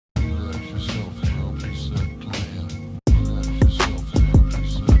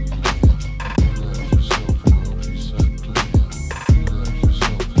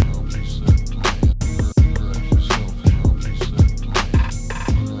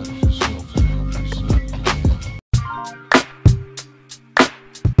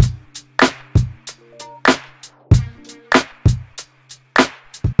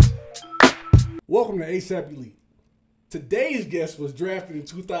Welcome to ASAP Elite. Today's guest was drafted in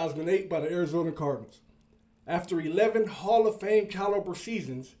 2008 by the Arizona Cardinals. After 11 Hall of Fame caliber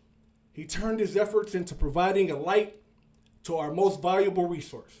seasons, he turned his efforts into providing a light to our most valuable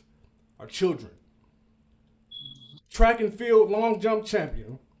resource, our children. Track and field long jump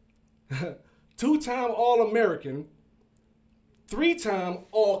champion, two-time All-American, three-time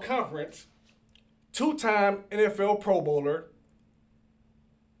All-Conference, two-time NFL Pro Bowler,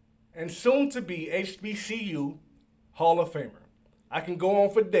 and soon to be HBCU Hall of Famer. I can go on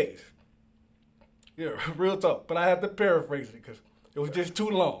for days. Yeah, real talk. But I had to paraphrase it because it was just too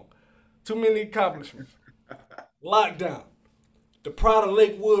long. Too many accomplishments. Lockdown. The pride of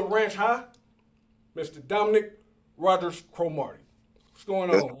Lakewood Ranch High, Mr. Dominique Rodgers-Cromartie. What's going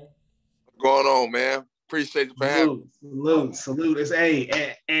on, man? What's going on, man? Appreciate you for having me. Salute. It's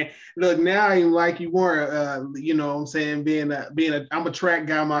and look, now I ain't like you weren't, you know what I'm saying, I'm a track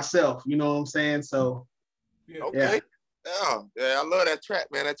guy myself, you know what I'm saying? So okay. Yeah, I love that track,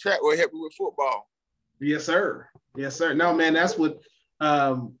 man. That track will help me with football. Yes, sir. No, man, that's what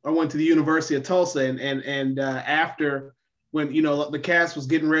I went to the University of Tulsa and after when the cast was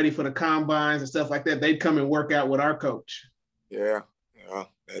getting ready for the combines and stuff like that, they'd come and work out with our coach. Yeah.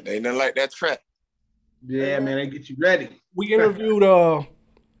 They ain't nothing like that track. Yeah, man, they get you ready. We interviewed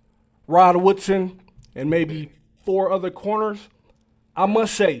Rod Woodson and maybe 4 other corners. I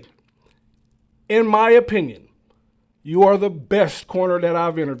must say, in my opinion, you are the best corner that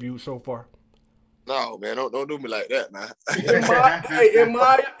I've interviewed so far. No, man, don't do me like that, man. I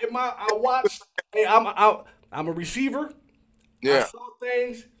watched. Hey, I'm a receiver. Yeah. I saw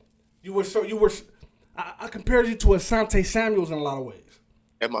things. I compared you to Asante Samuels in a lot of ways.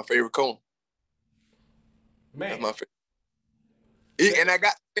 That's my favorite corner. Man. That's my favorite. And I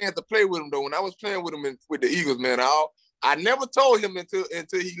got a chance to play with him though. When I was playing with him with the Eagles, man, I never told him until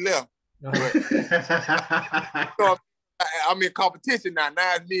he left. So I'm in competition now.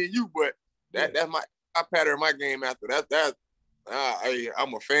 Now it's me and you, but that's my pattern my game after that.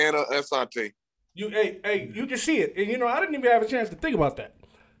 I'm a fan of Asante. You can see it, and I didn't even have a chance to think about that.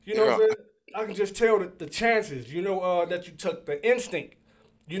 What I'm saying? I can just tell the chances. That you took the instinct.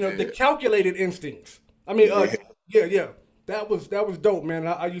 The calculated instincts. I mean, yeah. That was dope, man.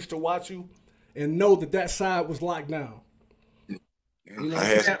 I used to watch you and know that side was locked down.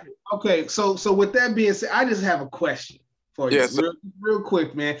 Okay, so with that being said, I just have a question for you, yes, real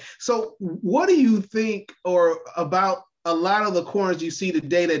quick, man. So what do you think about a lot of the corners you see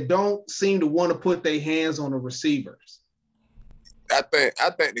today that don't seem to want to put their hands on the receivers? I think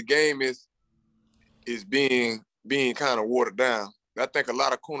the game is being kind of watered down. I think a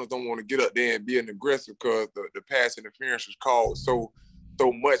lot of corners don't want to get up there and be an aggressive because the pass interference is called so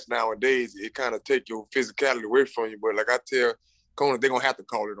much nowadays. It kind of take your physicality away from you. But like I tell corners, they're gonna have to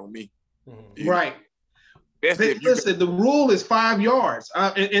call it on me. Mm-hmm. Right. Listen, the rule is 5 yards.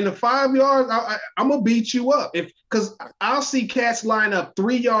 In the 5 yards, I'm gonna beat you up because I'll see cats line up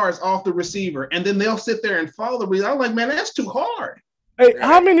 3 yards off the receiver, and then they'll sit there and follow the receiver. I'm like, man, that's too hard. Hey,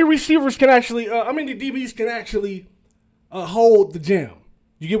 how many receivers can actually? How many DBs can actually hold the jam?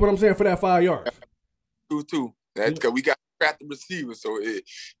 You get what I'm saying for that 5 yards? Two. That's because we got to trap the receiver, so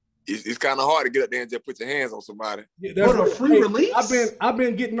it's kind of hard to get up there and just put your hands on somebody. Yeah, that's a free release. I've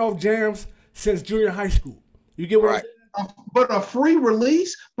been getting off jams since junior high school. You get what I'm saying? But a free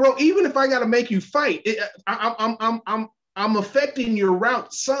release, bro. Even if I got to make you fight, I'm affecting your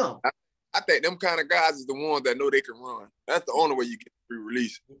route some. I think them kind of guys is the ones that know they can run. That's the only way you get free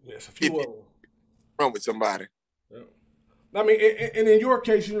release. Yes, a few of them. Run with somebody. Yeah. I mean, and in your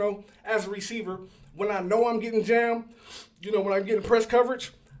case, as a receiver, when I know I'm getting jammed, when I'm getting press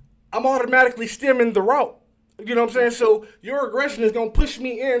coverage, I'm automatically stemming the route. You know what I'm saying? So your aggression is going to push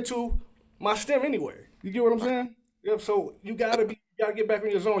me into my stem anyway. You get what I'm saying? Yep. So you gotta get back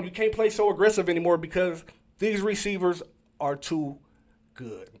in your zone. You can't play so aggressive anymore because these receivers are too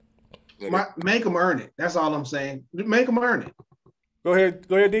good. Make them earn it. That's all I'm saying. Make them earn it. Go ahead,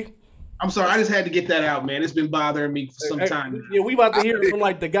 D. I'm sorry. I just had to get that out, man. It's been bothering me for some time. Yeah, we about to hear it from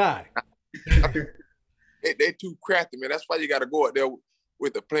the guy. They too crafty, man. That's why you got to go out there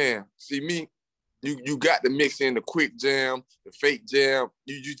with the plan. See me. You got to mix in the quick jam, the fake jam.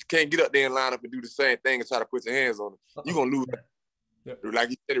 You can't get up there and line up and do the same thing and try to put your hands on it. You're going to lose. Yep.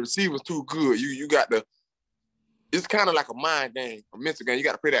 Like you said, the receiver's too good. You got to – it's kind of like a mind game, a mental game. You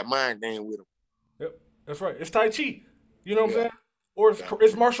got to play that mind game with them. Yep, that's right. It's Tai Chi. You know what I'm saying? Or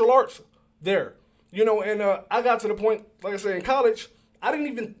it's martial arts there. And I got to the point, like I said, in college, I didn't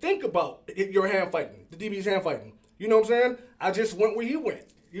even think about your hand fighting, the DB's hand fighting. You know what I'm saying? I just went where you went.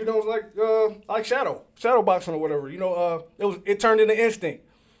 It was like shadow boxing or whatever. It turned into instinct.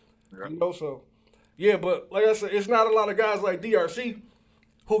 Yeah. So Yeah, but like I said, it's not a lot of guys like DRC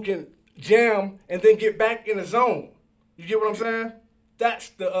who can jam and then get back in the zone. You get what I'm saying? That's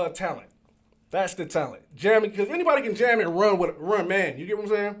the talent. That's the talent. Jamming, because anybody can jam and run man. You get what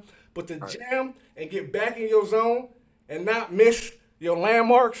I'm saying? But to Right. jam and get back in your zone and not miss your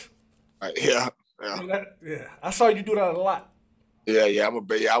landmarks, Right. Yeah. Yeah. yeah, I saw you do that a lot. Yeah. I'm a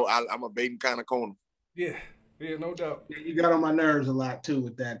baiting kind of corner. Yeah, no doubt. Yeah, you got on my nerves a lot too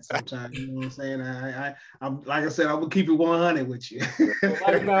with that sometimes. You know what I'm saying? I'm like I said, I'm gonna keep it 100 with you.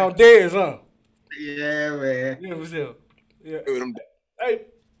 Like nowadays, huh? Yeah, man. Yeah, for sure. Yeah. Hey,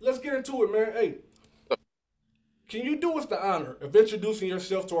 let's get into it, man. Hey, can you do us the honor of introducing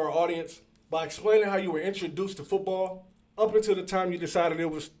yourself to our audience by explaining how you were introduced to football up until the time you decided it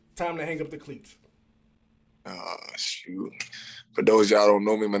was time to hang up the cleats? Shoot. For those y'all don't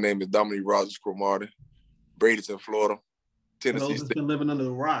know me, my name is Dominique Rodgers-Cromartie, Bradenton, Florida, Tennessee For those State. been living under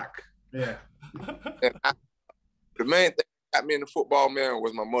the rock. Yeah. The main thing that got me into football, man,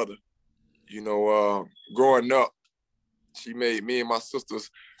 was my mother. You know, growing up, she made me and my sisters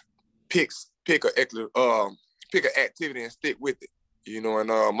pick an activity and stick with it. You know, and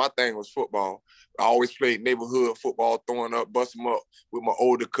my thing was football. I always played neighborhood football, throwing up, busting them up with my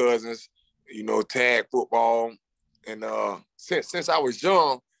older cousins. You know, tag football, and since I was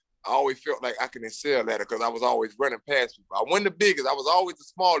young, I always felt like I could excel at it because I was always running past people. I wasn't the biggest. I was always the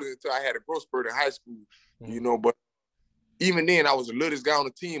smallest until I had a growth spurt in high school. You know, but even then, I was the littlest guy on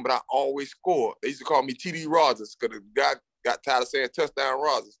the team, but I always scored. They used to call me TD Rodgers because the guy got tired of saying touchdown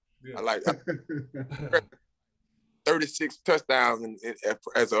Rodgers. Yeah. I like 36 touchdowns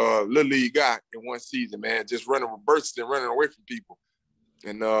as a little league guy in one season, man. Just running reverses and running away from people.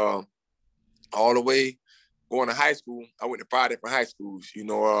 And all the way going to high school, I went to 5 different high schools. You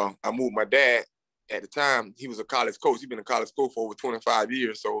know, I moved my dad. At the time, he was a college coach. He'd been a college coach for over 25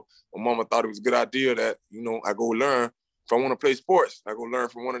 years. So my mama thought it was a good idea that, you know, I go learn. If I want to play sports, I go learn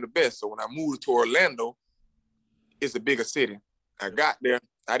from one of the best. So when I moved to Orlando, it's a bigger city. I got there.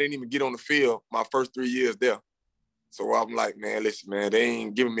 I didn't even get on the field my first 3 years there. So I'm like, man, listen, man, they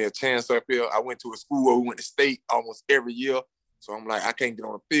ain't giving me a chance up here. I went to a school where we went to state almost every year. So I'm like, I can't get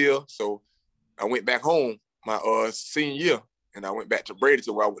on the field. So I went back home my senior year, and I went back to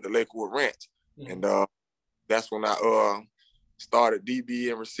Bradenton where I went to Lakewood Ranch. And that's when I started DB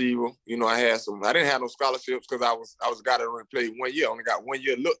and receiver. You know, I didn't have no scholarships because I was a guy that only played 1 year, only got 1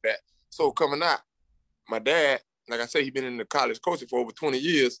 year looked at. So coming out, my dad, like I say, he'd been in the college coaching for over 20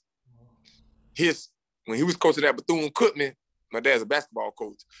 years. When he was coaching at Bethune-Cookman, my dad's a basketball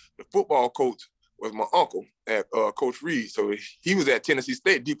coach. The football coach was my uncle at Coach Reed. So he was at Tennessee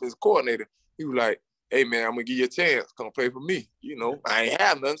State defensive coordinator. He was like, hey, man, I'm going to give you a chance. Come play for me. You know, I ain't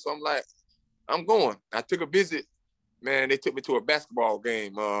have nothing. So I'm like, I'm going. I took a visit. Man, they took me to a basketball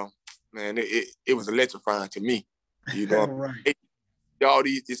game. Man, it was electrifying to me. You know, right.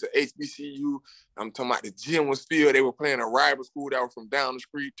 It's an HBCU. I'm talking about the gym was filled. They were playing a rival school that was from down the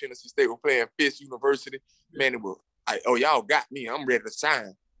street. Tennessee State were playing Fisk University. Man, it was like, oh, y'all got me. I'm ready to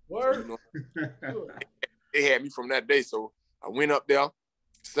sign. Word. So, you know, they had me from that day. So I went up there,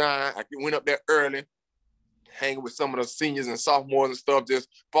 signed. I went up there early, hanging with some of the seniors and sophomores and stuff, just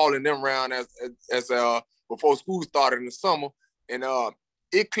following them around as before school started in the summer. And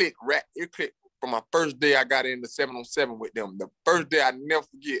it clicked from my first day I got in the 7-on-7 with them. The first day I never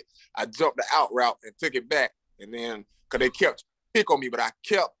forget, I jumped the out route and took it back. And then, because they kept pick on me, but I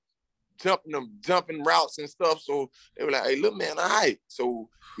kept jumping routes and stuff. So they were like, hey, look, man, all right. So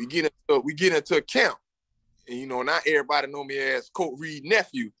we get into a camp. And, you know, not everybody know me as Coach Reed's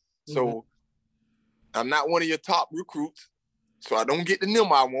nephew. So I'm not one of your top recruits. So I don't get the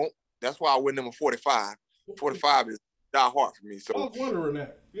number I want. That's why I win number 45. 45 is die hard for me. So I was wondering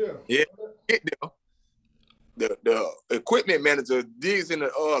that. Yeah. Yeah. Get there. The equipment manager digs in the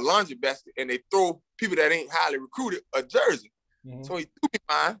laundry basket and they throw people that ain't highly recruited a jersey. So he threw me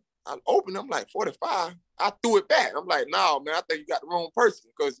mine. I opened them like 45. I threw it back. I'm like, no, man, I think you got the wrong person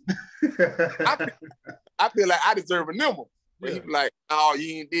because I feel like I deserve a number. But he was like, no,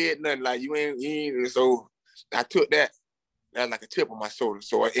 you ain't did nothing. Like you ain't. So I took that. That's like a chip on my shoulder.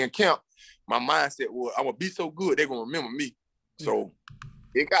 So in camp, my mindset was, I'm gonna be so good, they're gonna remember me. So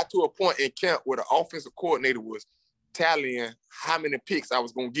it got to a point in camp where the offensive coordinator was tallying how many picks I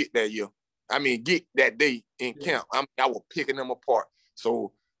was gonna get that year. I mean, get that day in camp. I was picking them apart.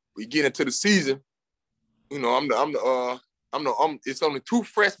 So we get into the season. You know, it's only 2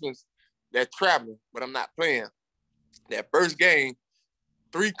 freshmen that's traveling, but I'm not playing. That first game,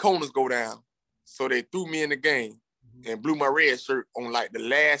 3 corners go down. So they threw me in the game and blew my red shirt on like the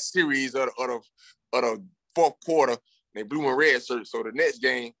last series of the fourth quarter. They blew my red shirt. So the next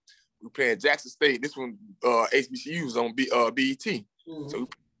game, We playing Jackson State. This one, HBCU was on BET. Mm-hmm. So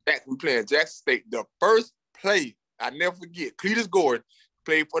we playing Jackson State. The first play, I never forget, Cletus Gordon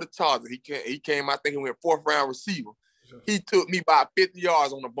played for the Chargers. He came, I think he went 4th round receiver. Sure. He took me by 50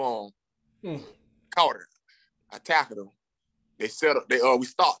 yards on the ball. Caught it. I tackled him. They set up, we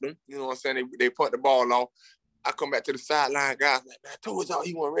stopped them. You know what I'm saying? They put the ball off. I come back to the sideline, guys, like, man, I told y'all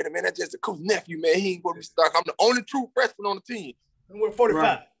he wasn't ready, man. That's just the coach's nephew, man. He ain't going to be stuck. I'm the only true freshman on the team. And we're 45.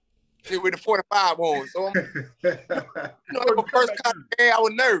 Right. Yeah, with the 45 on. So, the first game, I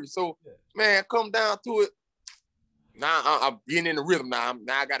was nervous. So, man, come down to it. Now I'm getting in the rhythm now.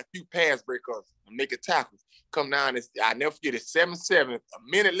 Now I got a few pass breakers. I'm making tackles. Come down, I never forget it, 7-7. A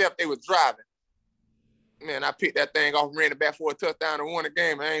minute left, they was driving. Man, I picked that thing off, ran it back for a touchdown and won the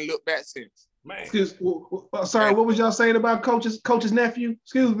game. I ain't looked back since. Man. Sorry, what was y'all saying about coach's nephew?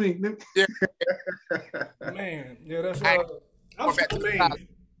 Excuse me. Yeah. Man, yeah, that's I'm still amazed.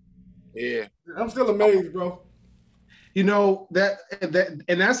 Yeah. I'm still amazed, bro. You know,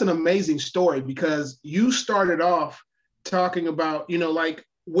 that's an amazing story because you started off talking about, you know, like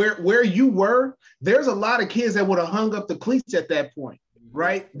where you were, there's a lot of kids that would have hung up the cleats at that point,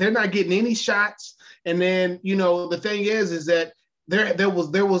 right? They're not getting any shots. And then, you know, the thing is that there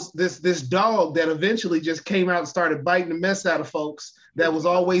was this dog that eventually just came out and started biting the mess out of folks that was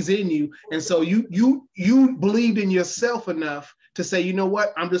always in you. And so you believed in yourself enough to say, you know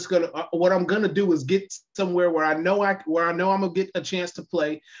what, what I'm gonna do is get somewhere where I know I'm gonna get a chance to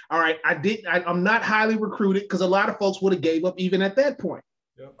play. All right, I'm not highly recruited because a lot of folks would have gave up even at that point.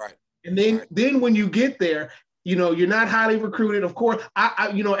 Yep. Right. And then when you get there, you know, you're not highly recruited. Of course,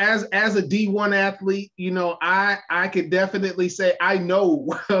 I you know, as a D1 athlete, you know, I could definitely say I know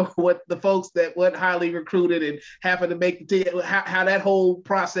what the folks that were highly recruited and happen to make the team, how that whole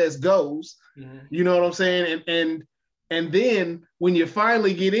process goes. Mm-hmm. You know what I'm saying? And then when you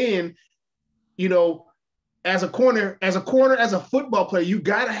finally get in, you know, as a football player, you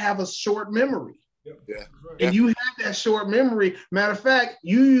got to have a short memory. Yeah. And you have that short memory. Matter of fact,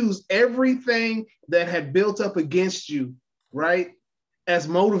 you use everything that had built up against you, right, as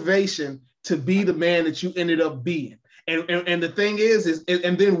motivation to be the man that you ended up being. And the thing is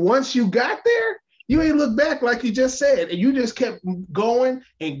and then once you got there, you ain't look back like you just said, and you just kept going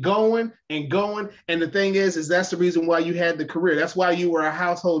and going and going. And the thing is that's the reason why you had the career. That's why you were a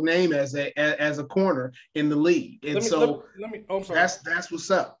household name as a corner in the league. And that's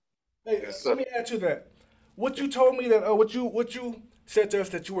what's up. Hey, let me add to that. What you told me that what you said to us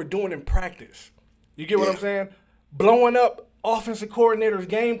that you were doing in practice. You get what I'm saying? Blowing up offensive coordinators'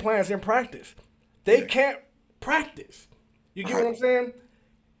 game plans in practice. They can't practice. You get what I'm saying?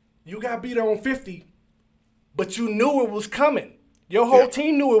 You got beat on 50, but you knew it was coming. Your whole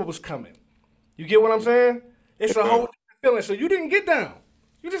team knew it was coming. You get what I'm saying? It's a whole different feeling. So you didn't get down.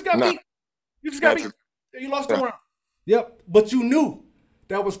 You just got beat. You just got beat. You lost the round. Yep. But you knew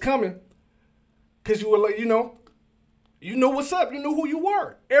that was coming because you were like, you know what's up. You knew who you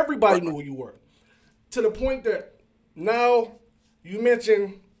were. Everybody knew who you were. To the point that now you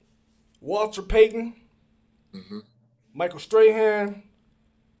mentioned Walter Payton, Michael Strahan,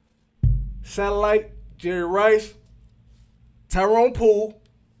 Satellite, Jerry Rice, Tyrone Poole,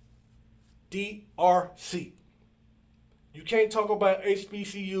 DRC. You can't talk about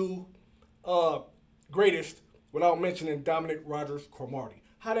HBCU greatest without mentioning Dominique Rodgers-Cromartie.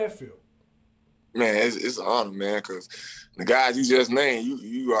 How that feel? Man, it's an honor, man, because the guys you just named,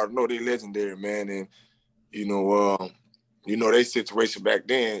 you already know they're legendary, man. And, you know, their situation back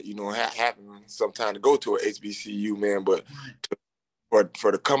then, you know, happened sometime to go to an HBCU, man. But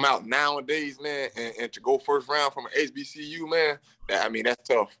for to come out nowadays, man, and to go first round from an HBCU, man, that's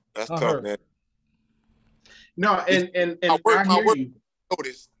tough. That's tough, man. No, and I hear you.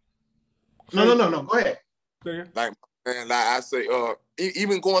 Notice. No. Go ahead. Like I say,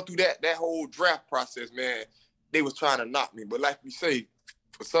 even going through that whole draft process, man, they was trying to knock me. But like we say,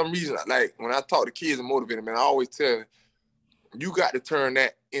 for some reason, like when I talk to kids and motivate them, man, I always tell them, you got to turn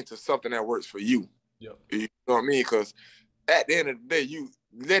that into something that works for you. Yep. You know what I mean? Because at the end of the day, you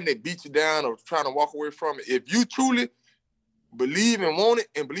letting it beat you down or trying to walk away from it. If you truly believe and want it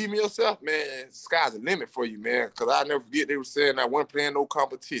and believe in yourself, man, sky's the limit for you, man. Because I'll never forget they were saying I wasn't playing no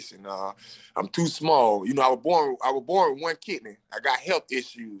competition. I'm too small. You know, I was born with one kidney. I got health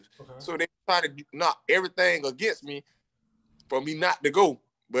issues. Okay. So they trying to knock everything against me for me not to go.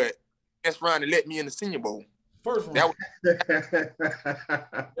 But that's round to let me in the Senior Bowl. First round.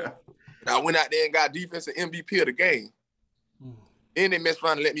 I went out there and got defensive MVP of the game. Then they messed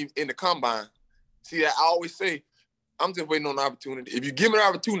around and let me in the combine. See, I always say, I'm just waiting on the opportunity. If you give me an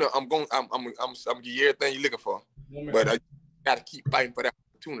opportunity, I'm gonna give you everything you're looking for. But I gotta keep fighting for that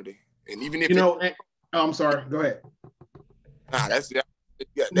opportunity. And even if I'm sorry, go ahead. Nah, that's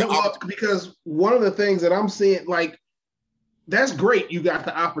because one of the things that I'm seeing, like, that's great, you got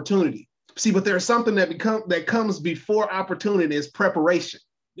the opportunity. See, but there's something that comes before opportunity is preparation.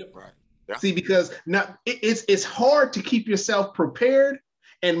 Yep. Right. Yeah. See, because now it's hard to keep yourself prepared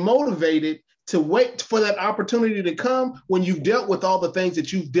and motivated to wait for that opportunity to come when you've dealt with all the things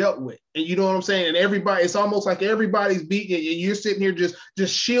that you've dealt with. And you know what I'm saying? And it's almost like everybody's beating it and you're sitting here just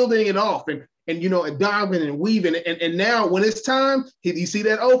shielding it off and diving and weaving. And now when it's time, you see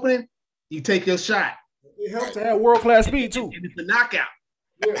that opening, you take your shot. It helps to have world-class speed too. And it's a knockout.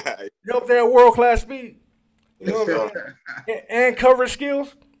 Yeah. It helps to have world-class speed. You know what I'm saying? And coverage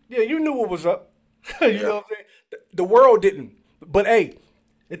skills. Yeah, you knew what was up. You know what I'm saying? The world didn't. But hey,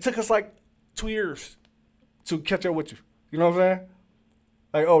 it took us like 2 years to catch up with you. You know what I'm saying?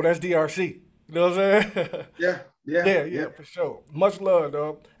 Like, oh, that's DRC. You know what I'm saying? Yeah, for sure. Much love,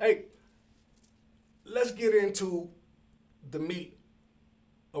 dog. Hey, let's get into the meat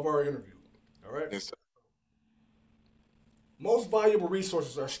of our interview. All right? Yes, sir. Most valuable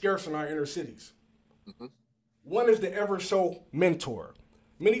resources are scarce in our inner cities. Mm-hmm. One is the ever-so mentor.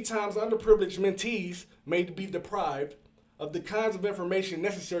 Many times, underprivileged mentees may be deprived of the kinds of information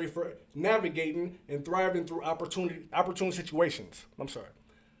necessary for navigating and thriving through opportune situations. I'm sorry.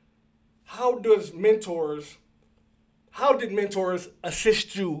 How did mentors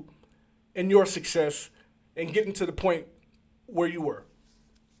assist you in your success and getting to the point where you were?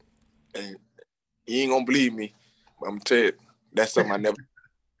 And you ain't gonna believe me, but I'm gonna tell you, that's something I never.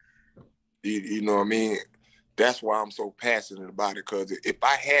 You know what I mean? That's why I'm so passionate about it. Because if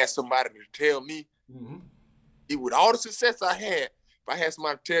I had somebody to tell me, mm-hmm. With all the success I had, if I had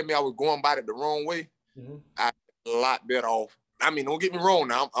somebody to tell me I was going about it the wrong way, mm-hmm. I'd be a lot better off. I mean, don't get me wrong.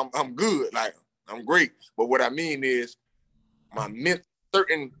 Now I'm good. Like, I'm great. But what I mean is,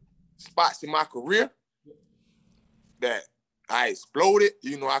 certain spots in my career that I exploded.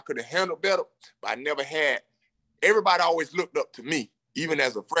 I could have handled better, but I never had. Everybody always looked up to me, even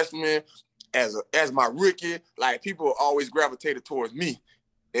as a freshman, as my rookie. Like, people always gravitated towards me,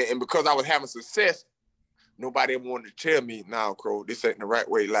 and because I was having success, nobody ever wanted to tell me, "Nah, Crow, this ain't the right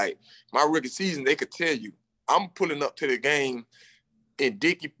way." Like, my rookie season, they could tell you, I'm pulling up to the game in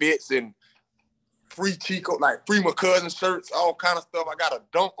Dickie Fits and free Chico, like free my cousin shirts, all kind of stuff. I got a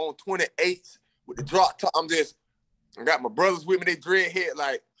dunk on 28s with the drop top. I got my brothers with me, they dreadhead.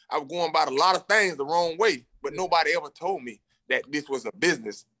 Like, I was going about a lot of things the wrong way, but nobody ever told me that this was a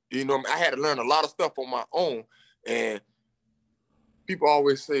business. I had to learn a lot of stuff on my own. And people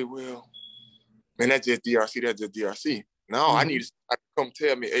always say, well, man, that's just DRC, that's just DRC. No, I need somebody to come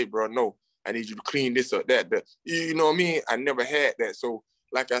tell me, hey, bro, no, I need you to clean this up, that. You know what I mean? I never had that. So,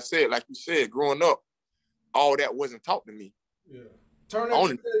 like you said, growing up, all that wasn't taught to me. Yeah. Turn that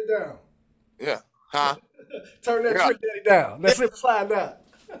trick daddy down. Yeah. Huh? Turn that trick daddy down. That's it, slide down.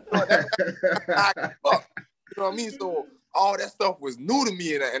 You know what I mean? So all that stuff was new to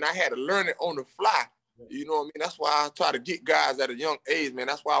me, and I had to learn it on the fly. You know what I mean? That's why I try to get guys at a young age, man.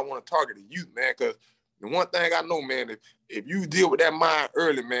 That's why I want to target the youth, man, because the one thing I know, man, if you deal with that mind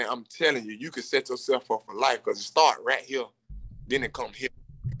early, man, I'm telling you, you can set yourself up for life, because it start right here, then it come here.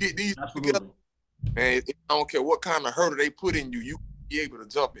 You get these together, man, I don't care what kind of hurdle they put in you, you be able to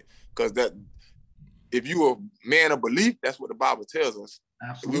jump it. Because that, if you a man of belief, that's what the Bible tells us.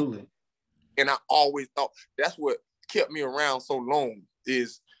 Absolutely. And I always thought that's what kept me around so long,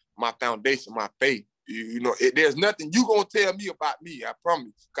 is my foundation, my faith. There's nothing you gonna tell me about me, I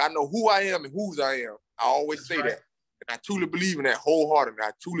promise. I know who I am and whose I am. I always say that. And I truly believe in that wholeheartedly.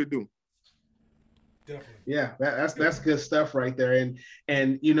 I truly do. Definitely. Yeah, that's good stuff right there.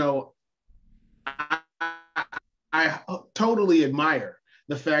 And I totally admire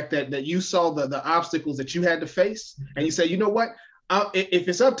the fact that you saw the obstacles that you had to face, and you say, you know what? If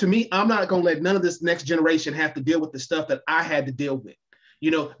it's up to me, I'm not going to let none of this next generation have to deal with the stuff that I had to deal with.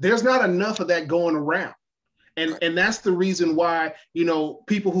 There's not enough of that going around. And that's the reason why,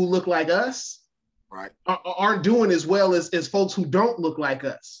 people who look like us aren't doing as well as folks who don't look like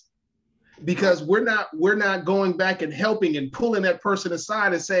us. Because we're not going back and helping and pulling that person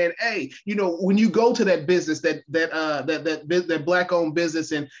aside and saying, hey, when you go to that business, that Black-owned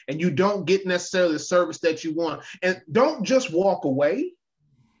business, and you don't get necessarily the service that you want, and don't just walk away.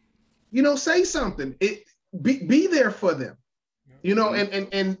 Say something. Be there for them.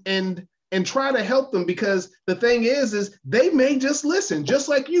 And try to help them, because the thing is they may just listen, just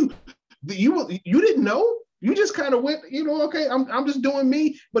like you. You didn't know. You just kind of went, okay, I'm just doing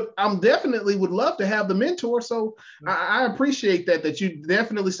me, but I'm definitely would love to have the mentor. So I appreciate that you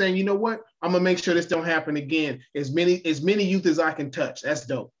definitely saying, you know what, I'm gonna make sure this don't happen again. As many youth as I can touch. That's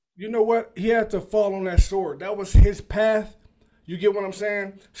dope. You know what? He had to fall on that sword. That was his path. You get what I'm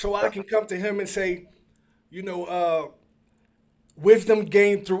saying? So I can come to him and say, you know, wisdom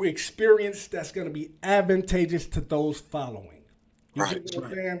gained through experience that's going to be advantageous to those following. You Right. get what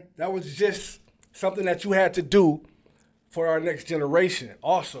I'm saying? That was just something that you had to do for our next generation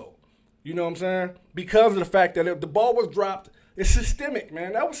also. You know what I'm saying? Because of the fact that if the ball was dropped, it's systemic,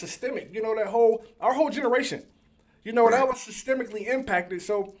 man. That was systemic. You know, our whole generation. You know, that was systemically impacted.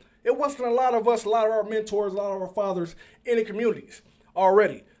 So it wasn't a lot of us, a lot of our mentors, a lot of our fathers in the communities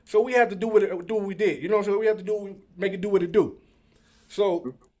already. So we had to do what we did. You know what I'm saying? We had to make it do what it do.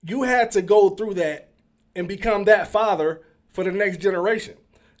 So you had to go through that and become that father for the next generation.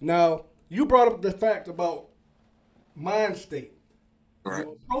 Now, you brought up the fact about mind state. Right.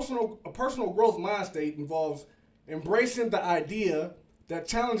 You know, a personal growth mind state involves embracing the idea that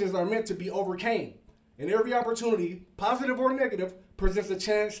challenges are meant to be overcame. And every opportunity, positive or negative, presents a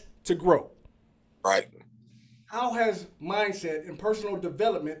chance to grow. Right. How has mindset and personal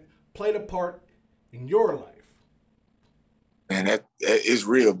development played a part in your life? Man, that is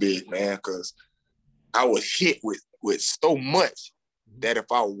real big, man, because I was hit with so much that if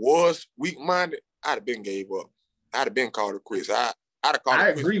I was weak-minded, I'd have been gave up. I'd have been called a quits. I'd have called I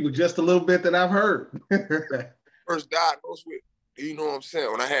it quits. agree with just a little bit that I've heard. First diagnosed with, you know what I'm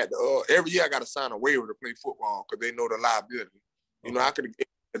saying? When I had every year I got to sign a waiver to play football because they know the liability. You know, I could have,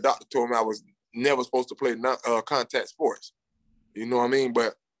 the doctor told me I was never supposed to play contact sports. You know what I mean?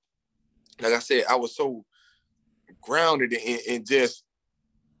 But like I said, I was so grounded in just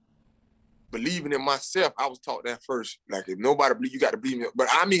believing in myself. I was taught that first. Like, if nobody believe, you got to believe in. But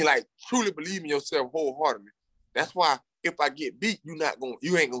I mean, like, truly believe in yourself wholeheartedly. That's why if I get beat, you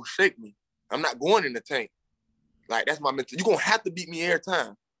ain't gonna shake me. I'm not going in the tank. Like, that's my mental. You're gonna have to beat me every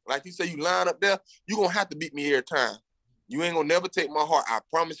time. Like you say, you line up there, you're gonna have to beat me every time. You ain't gonna never take my heart. I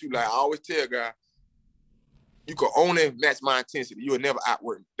promise you. Like I always tell guys, you can only match my intensity. You will never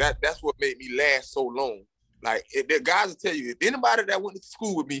outwork me. That's what made me last so long. Like, the guys will tell you, if anybody that went to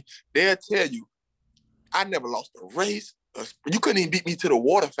school with me, they'll tell you, I never lost a race. You couldn't even beat me to the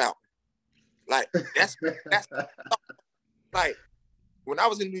water fountain. Like, that's like, when I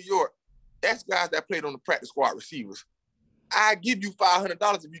was in New York, that's guys that played on the practice squad receivers. I give you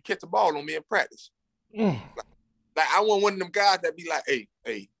 $500 if you catch a ball on me in practice. Like, I want one of them guys that be like,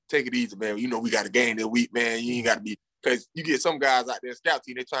 hey, take it easy, man. You know, we got a game this week, man. You ain't got to be, because you get some guys out there, scout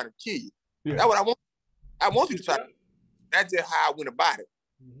team, they're trying to kill you. Yeah. That's what I want. I want you to try. That's just how I went about it.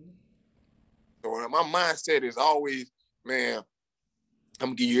 So my mindset is always, man, I'm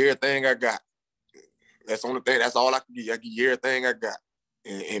going to give you everything I got. That's the only thing. That's all I can give you. I give you everything I got.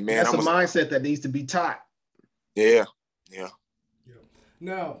 And man, that's a mindset that needs to be taught. Yeah.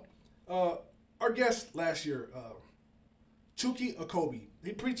 Now, our guest last year, Chuki Akobi,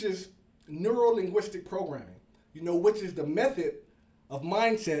 he preaches neuro-linguistic programming, you know, which is the method of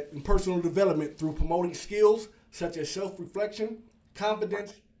mindset and personal development through promoting skills such as self-reflection,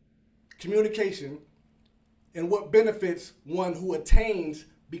 confidence, communication, and what benefits one who attains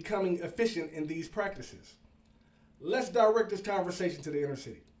becoming efficient in these practices. Let's direct this conversation to the inner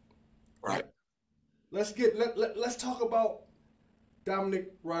city. Right. Let's talk about Dominique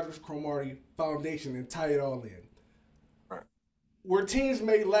Rodgers-Cromartie Foundation and tie it all in. Right. Where teens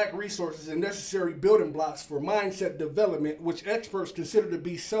may lack resources and necessary building blocks for mindset development, which experts consider to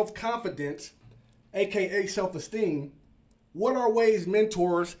be self-confidence, aka self-esteem, what are ways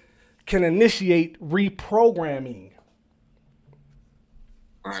mentors can initiate reprogramming?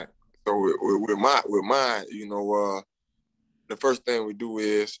 All right. So with mine, you know, the first thing we do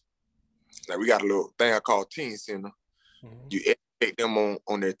is, like, we got a little thing I call Teen Center. You educate them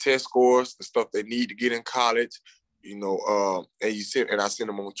on their test scores, the stuff they need to get in college, you know, and I send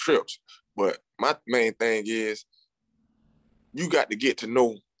them on trips. But my main thing is, you got to get to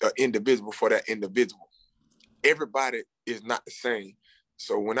know the individual for that individual. Everybody is not the same.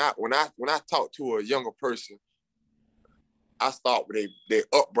 So when I talk to a younger person, I start with their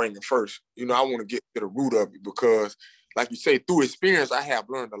upbringing first. You know, I want to get to the root of it because, like you say, through experience, I have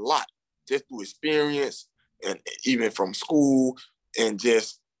learned a lot. Just through experience and even from school and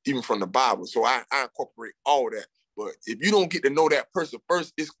just even from the Bible. So I incorporate all that. But if you don't get to know that person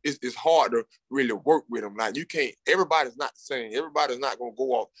first, it's hard to really work with them. Like, you can't, everybody's not the same. Everybody's not going to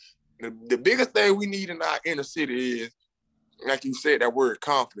go off. The biggest thing we need in our inner city is, like you said, that word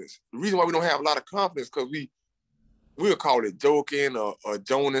confidence. The reason why we don't have a lot of confidence because we'll call it joking or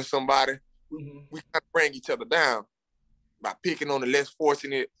joning somebody. We kind of bring each other down by picking on the less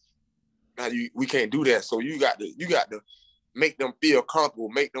fortunate. Now we can't do that. So you got to make them feel comfortable,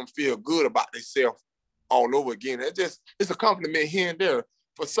 make them feel good about themselves all over again. It's a compliment here and there.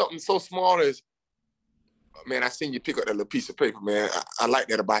 for something so small as, man, I seen you pick up that little piece of paper, man. I like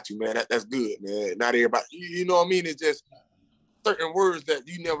that about you, man. That's good, man. Not everybody, you know what I mean? It's just certain words that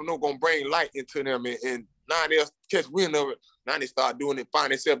you never know gonna bring light into them, and now they'll catch wind of it. Now they start doing it,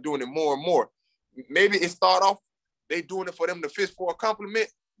 find themselves doing it more and more. Maybe it start off, they doing it for them to fish for a compliment,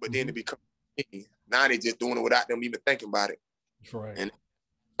 but then it become, now they just doing it without them even thinking about it. That's right. And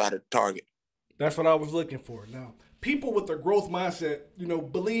by the target. That's what I was looking for. Now, people with a growth mindset,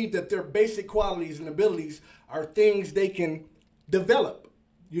 believe that their basic qualities and abilities are things they can develop,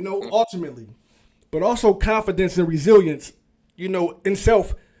 ultimately. But also confidence and resilience, in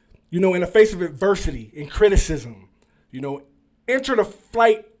self, in the face of adversity and criticism, enter the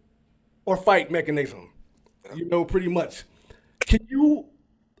flight or fight mechanism, pretty much. Can you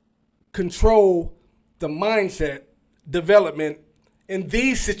control the mindset development in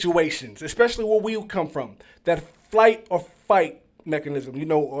these situations, especially where we come from, that flight or fight mechanism,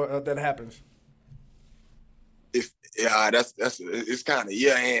 that happens? It's kind of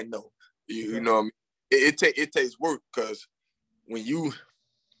yeah and no. You know what I mean? It takes work, because when you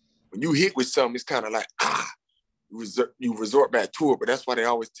hit with something, it's kind of like you resort back to it. But that's why they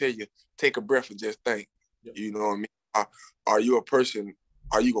always tell you, take a breath and just think. Yep. You know what I mean? Are you a person?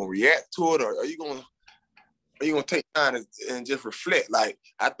 Are you gonna react to it, or are you gonna take time and just reflect? Like,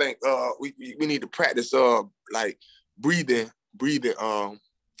 I think we need to practice like breathing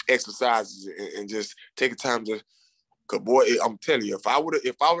exercises and just take a time to. Cause boy, I'm telling you, if I would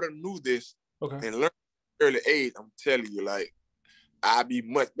have knew this and learned at an early age, I'm telling you, like, I'd be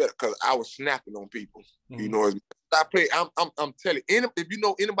much better, because I was snapping on people. Mm-hmm. You know, I'm telling you, if you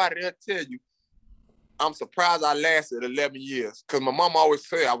know anybody that'll tell you, I'm surprised I lasted 11 years. Because my mom always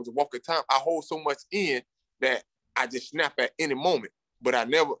said I was a walking time. I hold so much in that I just snap at any moment. But I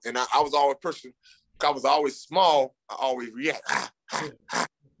never, and I was always a person, I was always small, I always react.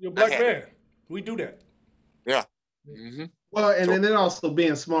 You're a black man. We do that. Yeah. Mm-hmm. Well, and then also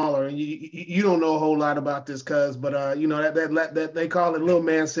being smaller, and you don't know a whole lot about this, cuz, but that they call it little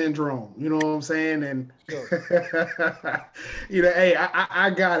man syndrome. You know what I'm saying? And sure. Hey, I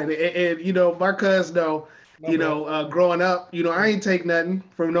got it. And my cuz though, growing up, I ain't take nothing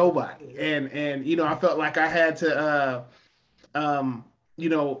from nobody, and I felt like I had to,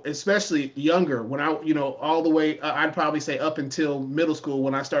 especially younger when I, all the way, I'd probably say up until middle school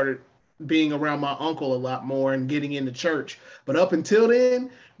when I started being around my uncle a lot more and getting into church. But up until then,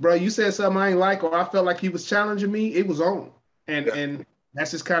 bro, you said something I ain't like, or I felt like he was challenging me, it was on. And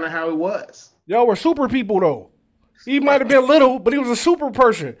that's just kind of how it was. Y'all were super people, though. He might have been little, but he was a super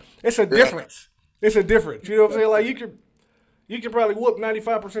person. It's a difference. It's a difference. You know what I'm saying? Like, you can probably whoop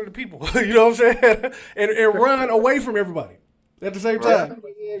 95% of the people. You know what I'm saying? and run away from everybody at the same time.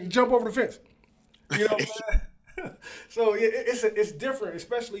 Right. Jump over the fence. You know what I'm saying? So it's different,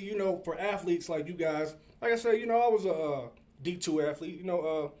 especially, for athletes like you guys. Like I said, I was a D2 athlete.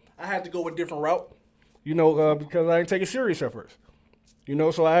 I had to go a different route, because I didn't take it serious at first.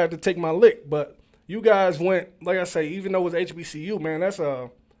 So I had to take my lick. But you guys went, like I say, even though it was HBCU, man,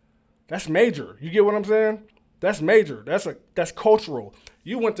 that's major. You get what I'm saying? That's major. That's cultural.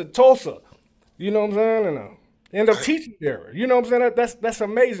 You went to Tulsa, you know what I'm saying? And end up teaching there. You know what I'm saying? That's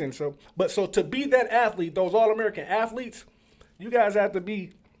amazing. So to be that athlete, those All-American athletes, you guys have to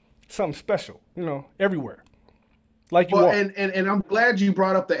be something special, everywhere. Like you are. And I'm glad you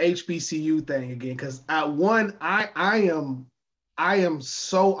brought up the HBCU thing again, because I am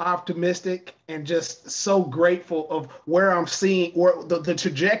so optimistic and just so grateful of where I'm seeing, or the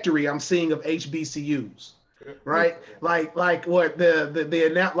trajectory I'm seeing of HBCUs. Right, like what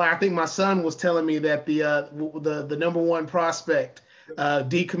the I think my son was telling me that the number one prospect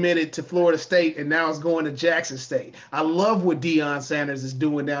decommitted to Florida State and now is going to Jackson State. I love what Deion Sanders is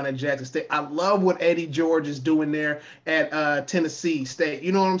doing down at Jackson State. I love what Eddie George is doing there at Tennessee State.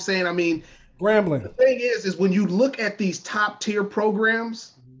 You know what I'm saying? I mean, Grambling. The thing is when you look at these top tier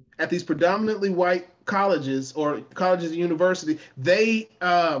programs at these predominantly white colleges or colleges and universities, they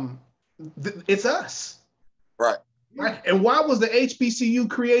it's us. Right. And why was the HBCU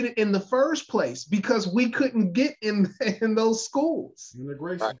created in the first place? Because we couldn't get in those schools.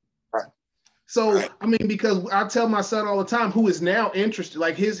 Immigration. Right. So, I mean, because I tell my son all the time, who is now interested,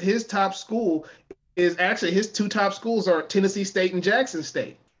 like his top school is actually, his two top schools are Tennessee State and Jackson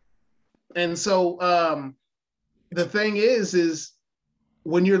State. And so the thing is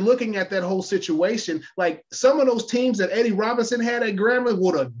when you're looking at that whole situation, like some of those teams that Eddie Robinson had at Grambling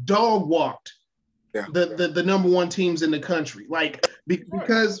would have dog walked the number one teams in the country, like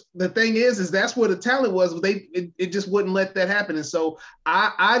because the thing is that's where the talent was. It just wouldn't let that happen, and so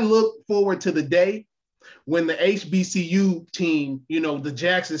I look forward to the day when the HBCU team, the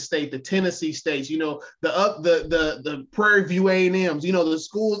Jackson State, the Tennessee States, the Prairie View A&Ms, the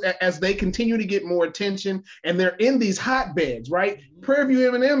schools, as they continue to get more attention, and they're in these hotbeds, right? Prairie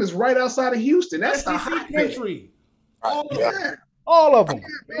View A&M is right outside of Houston. That's the hotbed. Country. All of them.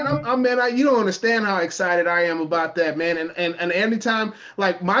 Man, you don't understand how excited I am about that, man. And anytime,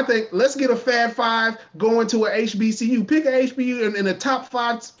 like my thing, let's get a Fab Five going to a HBCU. Pick a HBCU and the top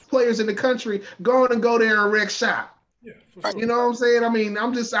 5 players in the country. Go there and wreck shop. Yeah, for sure. You know what I'm saying? I mean,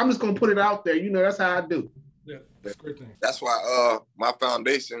 I'm just gonna put it out there. That's how I do. Yeah, that's a great thing. That's why my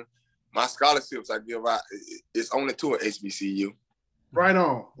foundation, my scholarships I give out, it's only to an HBCU. Right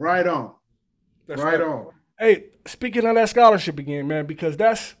on. That's right on. Hey, speaking of that scholarship again, man, because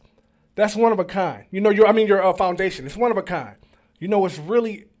that's one of a kind. Your foundation, it's one of a kind. It's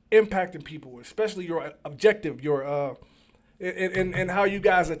really impacting people, especially your objective, your and how you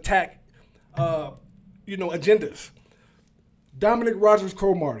guys attack, agendas. Dominique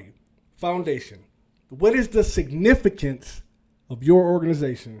Rodgers-Cromartie Foundation. What is the significance of your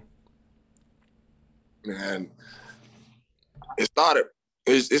organization? Man, it started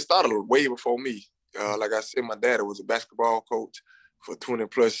way before me. Like I said, my dad was a basketball coach for 20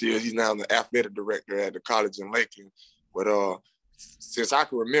 plus years. He's now the athletic director at the college in Lakeland. But since I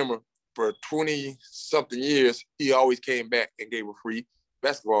can remember, for 20 something years, he always came back and gave a free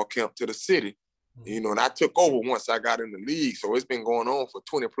basketball camp to the city. And I took over once I got in the league. So it's been going on for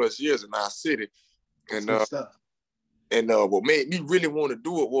 20 plus years in our city. And what made me really want to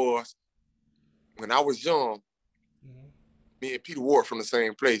do it was when I was young, me and Peter Ward from the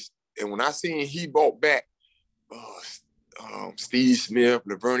same place. And when I seen he brought back Steve Smith,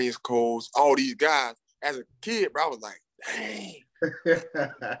 Lavernius Coles, all these guys, as a kid, bro, I was like, dang.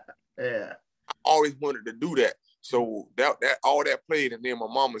 Yeah. I always wanted to do that. So that all that played. And then my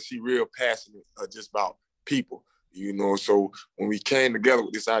mama, she real passionate just about people, So when we came together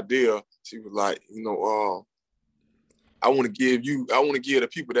with this idea, she was like, I want to give the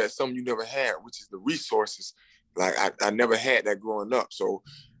people that something you never had, which is the resources. Like I never had that growing up. So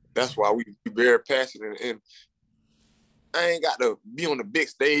that's why we very passionate, and I ain't got to be on the big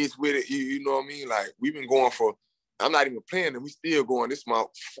stage with it. You know what I mean? Like we've been going for, I'm not even playing, and we still going. This is my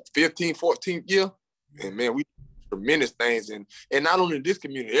 15th, 14th year, and man, we do tremendous things. And not only this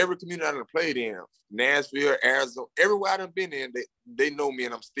community, every community I done played in, Nashville, Arizona, everywhere I done been in, they know me,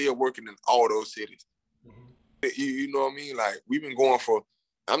 and I'm still working in all those cities. You know what I mean? Like we've been going for,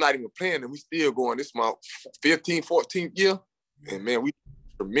 I'm not even playing, and we still going. This is my 15th, 14th year, and man, we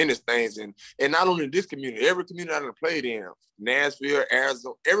tremendous things. And not only this community, every community I done played in, Nashville,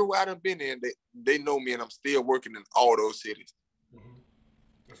 Arizona, everywhere I done been in, they know me, and I'm still working in all those cities.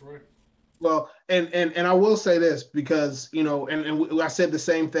 That's right. Well, and I will say this because, I said the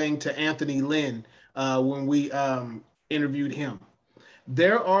same thing to Anthony Lynn when we interviewed him.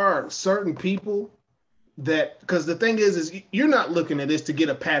 There are certain people that, because the thing is you're not looking at this to get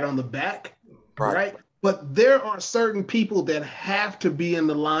a pat on the back, right? But there are certain people that have to be in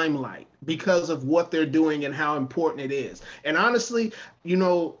the limelight because of what they're doing and how important it is. And honestly, you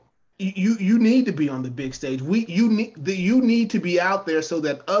need to be on the big stage. You need to be out there so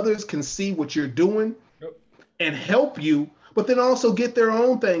that others can see what you're doing and help you, but then also get their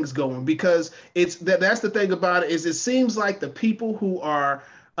own things going, because that's the thing about it, is it seems like the people who are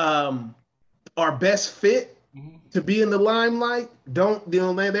best fit to be in the limelight I don't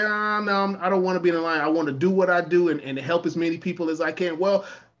want to be in the limelight. I want to do what I do and help as many people as I can. Well,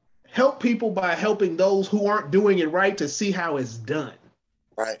 help people by helping those who aren't doing it right to see how it's done.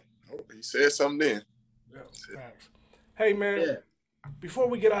 Right. He said something then. Yeah, thanks. Hey, man, before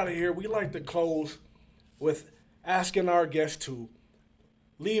we get out of here, we like to close with asking our guests to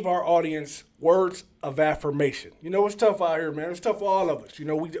leave our audience words of affirmation. It's tough out here, man. It's tough for all of us. We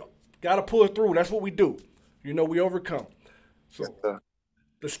got to pull it through. That's what we do. We overcome. So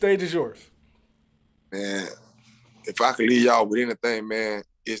the stage is yours. Man, if I could leave y'all with anything, man,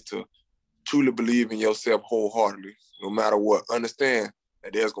 is to truly believe in yourself wholeheartedly, no matter what. Understand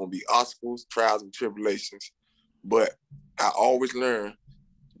that there's going to be obstacles, trials, and tribulations. But I always learn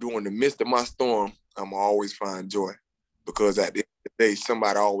during the midst of my storm, I'm always find joy. Because at the end of the day,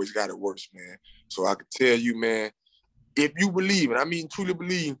 somebody always got it worse, man. So I can tell you, man, if you believe, and I mean truly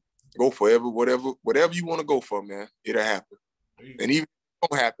believe, go for whatever you want to go for, man. It'll happen. And even if it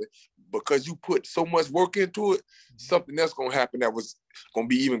don't happen, because you put so much work into it, something else going to happen that was going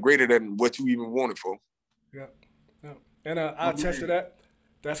to be even greater than what you even wanted for. Yeah. And I'll attest to that.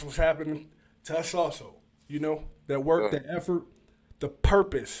 That's what's happening to us also. That work, the effort, the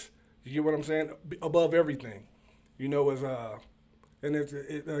purpose. You get what I'm saying? Above everything.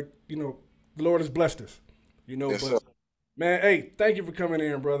 the Lord has blessed us. You know, Yes, but sir. man, hey, thank you for coming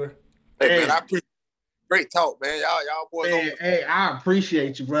in, brother. Hey, man, I appreciate great talk, man. Y'all boys. Man, hey, I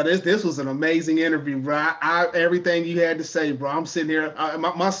appreciate you, bro. This was an amazing interview, bro. Everything you had to say, bro. I'm sitting here.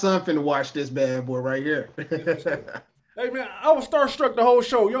 My son finna watch this bad boy right here. Hey, man, I was starstruck the whole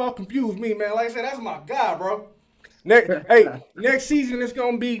show. Y'all confused me, man. Like I said, that's my guy, bro. Next season it's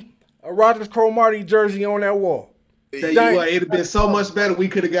gonna be a Rodgers-Cromartie jersey on that wall. Tell you what, it'd have been so much better. We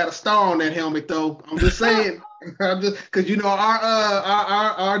could have got a star on that helmet, though. I'm just saying. Because you know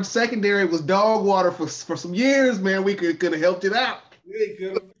our secondary was dog water for some years, man. We could have helped it out. Yeah,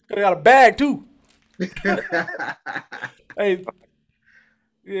 could have got a bag too. Hey,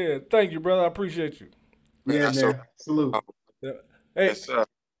 yeah, thank you, brother. I appreciate you. Man, man. Salute. Yeah. Hey, Yes,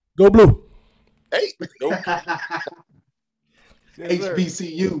 go blue. hey, go. Yes,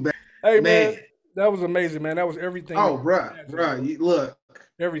 HBCU, man. Hey, man, that was amazing, man. That was everything. Oh, bro, look.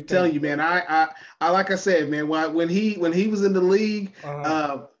 Everything. Telling you, man. I like I said, man. When he was in the league,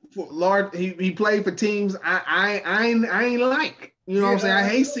 Lord, he played for teams I ain't like. You know what I'm saying? I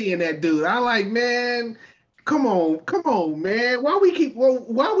hate seeing that dude. I like, man. Come on, man. Why we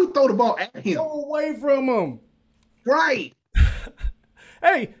throw the ball at him? Go away from him. Right.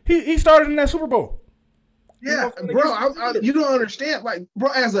 Hey, he started in that Super Bowl. Yeah, bro. You don't understand. Like, bro,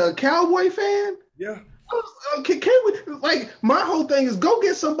 as a Cowboy fan, yeah. Can we, like, my whole thing is go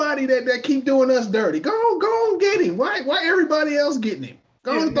get somebody that keep doing us dirty. Go on, get him. Why everybody else getting him?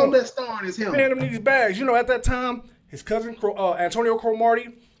 Go on, throw that star on his helmet. Paying him these bags. You know, at that time, his cousin Antonio Cromartie,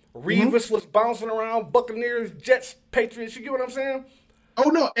 Revis was bouncing around, Buccaneers, Jets, Patriots. You get what I'm saying? Oh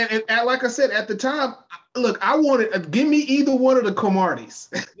no, and like I said at the time, look, I wanted give me either one of the Cromarties.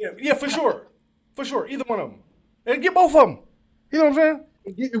 yeah, for sure, either one of them, and get both of them. You know what I'm saying?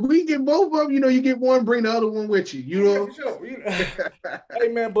 If we get both of them, you know, you get one, bring the other one with you. You know. Yeah, for sure. Hey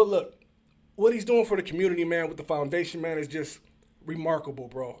man, but look, what he's doing for the community, man, with the foundation, man, is just remarkable,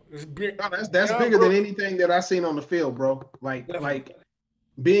 bro. That's bigger than anything that I've seen on the field, bro. Like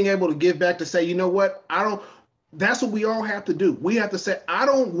being able to give back to say, you know what, that's what we all have to do. We have to say, I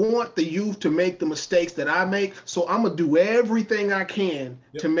don't want the youth to make the mistakes that I make, so I'm going to do everything I can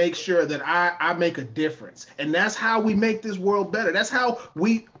to make sure that I make a difference. And that's how we make this world better. That's how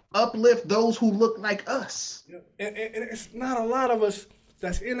we uplift those who look like us. Yeah. And it's not a lot of us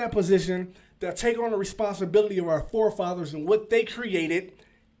that's in that position that take on the responsibility of our forefathers and what they created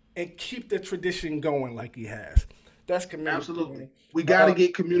and keep the tradition going like he has. That's community. Absolutely. We got to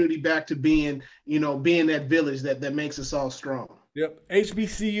get community back to being that village that makes us all strong. Yep.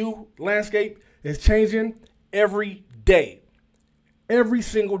 HBCU landscape is changing every day. Every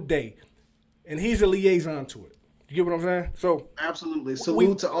single day. And he's a liaison to it. You get what I'm saying? So absolutely.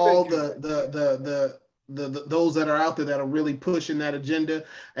 Salute to all those that are out there that are really pushing that agenda.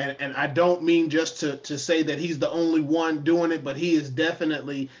 And I don't mean just to say that he's the only one doing it, but he is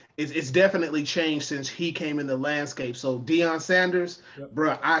definitely it's definitely changed since he came in the landscape. So Deion Sanders,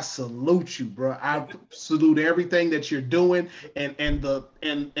 bro, I salute you, bro. I salute everything that you're doing and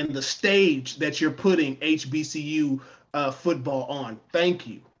the stage that you're putting HBCU football on. Thank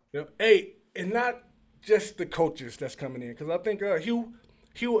you. Yep. Hey, and not just the coaches that's coming in, because I think Hugh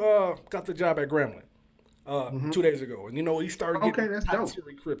got the job at Grambling 2 days ago, and you know he started getting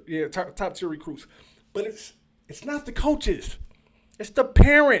top tier recruits. But it's not the coaches, it's the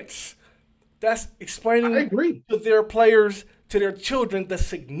parents that's explaining to their players, to their children, the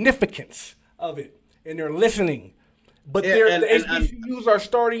significance of it, and they're listening. But the HBCUs are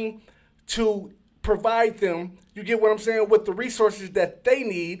starting to provide them, you get what I'm saying, with the resources that they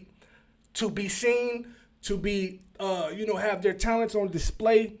need to be seen, to be, have their talents on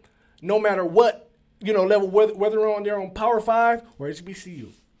display, no matter what, level, whether they're on Power 5 or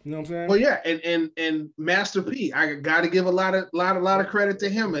HBCU. You know what I'm saying? Well, yeah, and Master P, I got to give a lot of credit to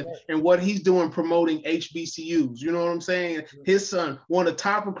him and what he's doing promoting HBCUs. You know what I'm saying? His son, one of the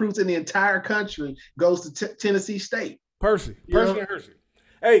top recruits in the entire country, goes to Tennessee State. Percy and Hershey.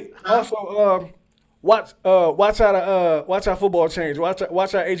 Hey, also watch how football change. Watch how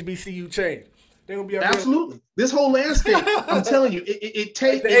HBCU change. They're gonna be absolutely there. This whole landscape. I'm telling you, it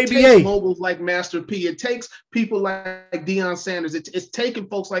takes moguls like Master P. It takes people like Deion Sanders. It's taking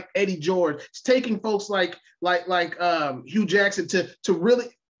folks like Eddie George. It's taking folks like Hugh Jackson to really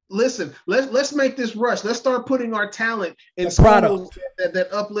listen. Let's make this rush. Let's start putting our talent in schools that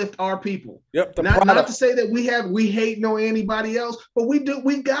uplift our people. Yep. Not to say that we hate anybody else, but we do.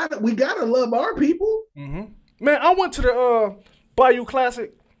 We gotta love our people. Mm-hmm. Man, I went to the Bayou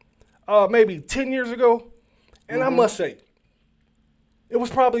Classic maybe 10 years ago, and I must say, it was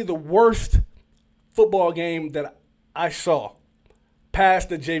probably the worst football game that I saw past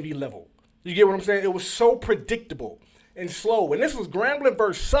the JV level. You get what I'm saying? It was so predictable and slow. And this was Grambling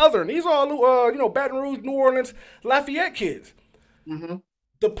versus Southern. These are all, Baton Rouge, New Orleans, Lafayette kids. Mm-hmm.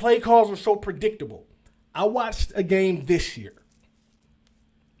 The play calls were so predictable. I watched a game this year.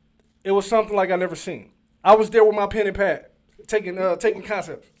 It was something like I never seen. I was there with my pen and pad, taking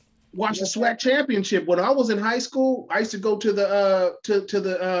concepts. Watch the SWAC championship. When I was in high school, I used to go to the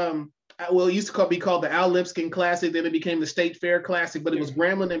it used to be called the Al Lipscomb Classic. Then it became the State Fair Classic, but it was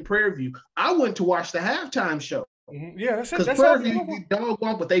Grambling and Prairie View. I went to watch the halftime show. Mm-hmm. Yeah, that's it. Because Prairie View, you dog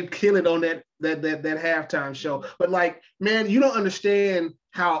walk, but they kill it on that halftime show. But like, man, you don't understand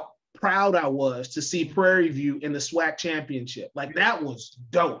how proud I was to see Prairie View in the SWAC championship. Like that was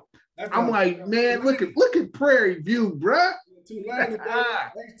dope. I'm like, man, look at Prairie View, bruh. 290,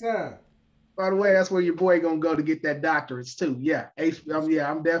 next time. By the way, that's where your boy gonna go to get that doctorates too. Yeah,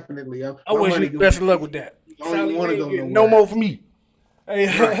 I'm definitely. I wish you best of luck with that. No more for me. Hey,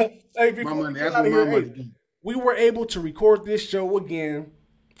 right. Hey, my money. That's what my money. We were able to record this show again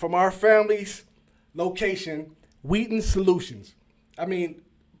from our family's location, Wheaton Solutions. I mean,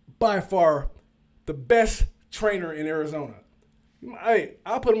 by far the best trainer in Arizona. Hey,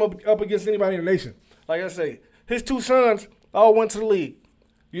 I'll put him up against anybody in the nation. Like I say, his two sons all went to the league.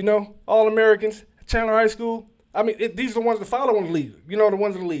 All Americans, Chandler High School. I mean, these are the ones that follow in the league. The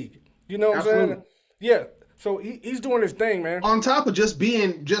ones in the league. You know what I'm saying? Yeah. So he's doing his thing, man. On top of just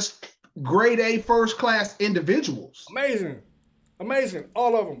being grade A first class individuals. Amazing.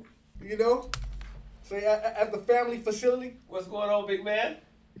 All of them. So at the family facility. What's going on, big man?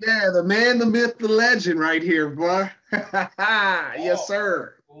 Yeah, the man, the myth, the legend right here, boy. Yes,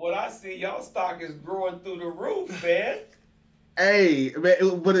 sir. What I see, y'all stock is growing through the roof, man. Hey, but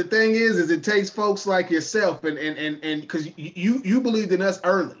the thing is it takes folks like yourself and because you believed in us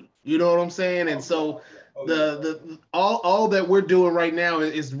early. You know what I'm saying? And so all that we're doing right now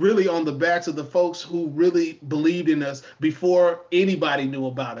is really on the backs of the folks who really believed in us before anybody knew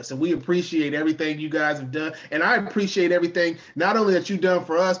about us. And we appreciate everything you guys have done. And I appreciate everything not only that you've done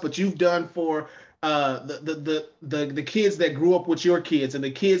for us, but you've done for the kids that grew up with your kids and the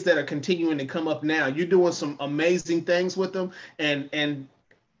kids that are continuing to come up now. You're doing some amazing things with them, and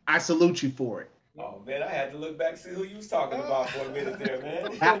I salute you for it. Oh man, I had to look back and see who you was talking about for a minute there, man.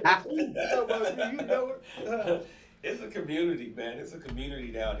 It's a community, man. It's a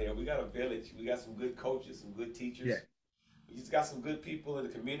community down here. We got a village. We got some good coaches, some good teachers. Yeah. We just got some good people in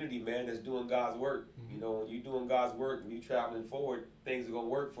the community, man, that's doing God's work. Mm-hmm. When you're doing God's work and you're traveling forward, things are going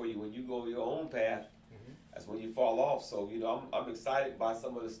to work for you. When you go your own path, that's when you fall off. So, I'm excited by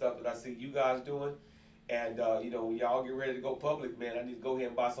some of the stuff that I see you guys doing. And, when y'all get ready to go public, man, I need to go ahead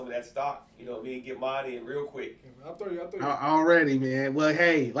and buy some of that stock, and get mine in real quick. I'll throw you. Already, man. Well,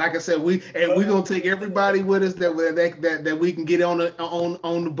 hey, like I said, we're going to take everybody with us that we can get on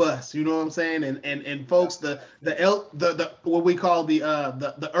the bus. You know what I'm saying? And folks, the what we call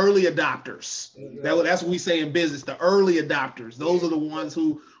the early adopters. That's what we say in business, the early adopters. Those are the ones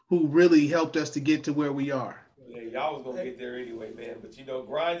who really helped us to get to where we are. Yeah, y'all was going to get there anyway, man. But,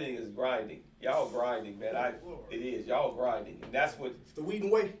 grinding is grinding. Y'all grinding, man. It is. Y'all grinding. And that's what... It's the Wheaton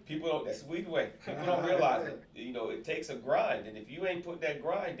way. That's the Wheaton way. People don't realize it. It takes a grind. And if you ain't putting that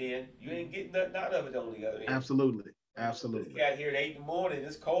grind in, you ain't getting nothing out of it on the other end. Absolutely. We got here at 8 in the morning.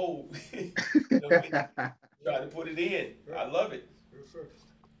 It's cold. Trying to put it in. I love it.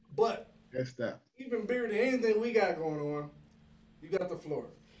 But... That's that. Even bigger than anything we got going on, you got the floor.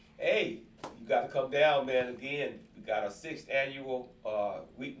 Hey, you got to come down, man. Again, we got our 6th annual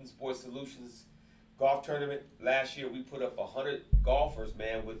Wheaton Sports Solutions golf tournament. Last year, we put up 100 golfers,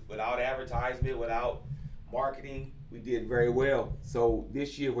 man, without advertisement, without marketing. We did very well. So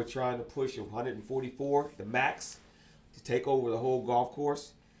this year, we're trying to push 144, the max, to take over the whole golf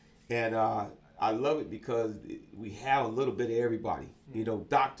course. And I love it because we have a little bit of everybody.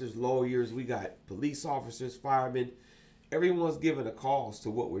 Doctors, lawyers, we got police officers, firemen. Everyone's giving a cause to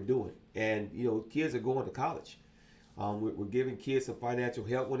what we're doing. And, kids are going to college. We're giving kids some financial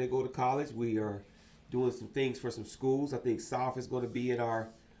help when they go to college. We are doing some things for some schools. I think South is going to be in our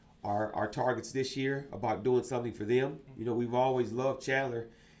targets this year about doing something for them. We've always loved Chandler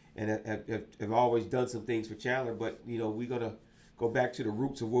and have always done some things for Chandler. But, we're going to go back to the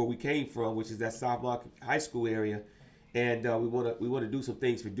roots of where we came from, which is that South Block High School area. And we want to do some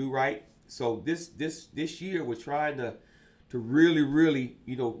things for Do Right. So this year we're trying to really, really,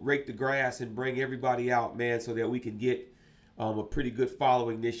 rake the grass and bring everybody out, man, so that we can get a pretty good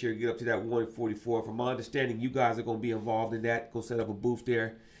following this year, get up to that 144. From my understanding, you guys are going to be involved in that. Go set up a booth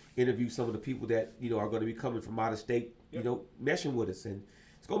there, interview some of the people that, are going to be coming from out of state, meshing with us. And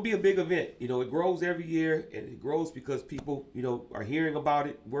it's going to be a big event. You know, it grows every year, and it grows because people, you know, are hearing about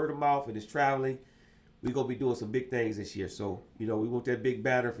it, word of mouth, and it's traveling. We're going to be doing some big things this year. So, you know, we want that big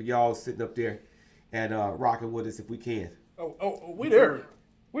banner for y'all sitting up there and rocking with us if we can. Oh, we there.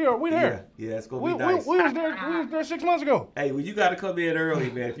 We there. Yeah, it's going to be nice. We was there 6 months ago. Hey, well, you got to come in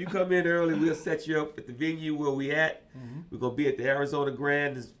early, man. If you come in early, we'll set you up at the venue where we at. We're going to be at the Arizona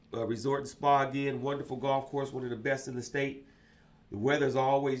Grand Resort and Spa again. Wonderful golf course, one of the best in the state. The weather's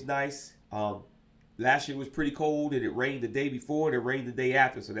always nice. Last year was pretty cold, and it rained the day before, and it rained the day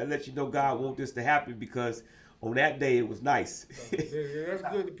after. So that lets you know God wants this to happen because on that day it was nice. Yeah, that's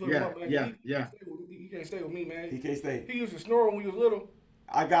good to put him up, man. He can't stay with me, man. He can't stay. He used to snore when we was little.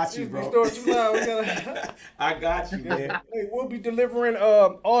 I got you, bro. Snore too loud. I got you, man. Hey, we'll be delivering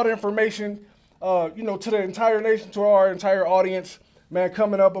all the information, to the entire nation, to our entire audience, man,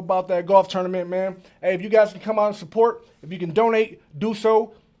 coming up about that golf tournament, man. Hey, if you guys can come out and support, if you can donate, do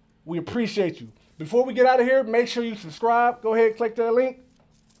so. We appreciate you. Before we get out of here, make sure you subscribe. Go ahead, click that link.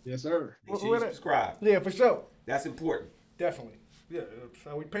 Yes, sir. Make sure you subscribe. Yeah, for sure. That's important. Definitely. Yeah, that's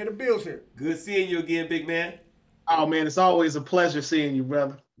how we pay the bills here. Good seeing you again, big man. Oh, man, it's always a pleasure seeing you,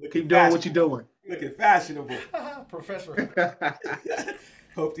 brother. Keep doing what you're doing. Looking fashionable. Professor.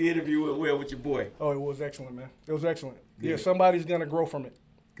 Hope the interview went well with your boy. Oh, it was excellent, man. It was excellent. Good. Yeah, somebody's going to grow from it.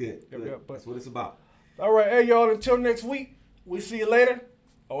 Good. Yep, That's what it's about. All right, hey, y'all, until next week, we'll see you later.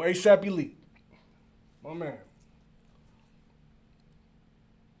 Oh, ASAP Elite. My man.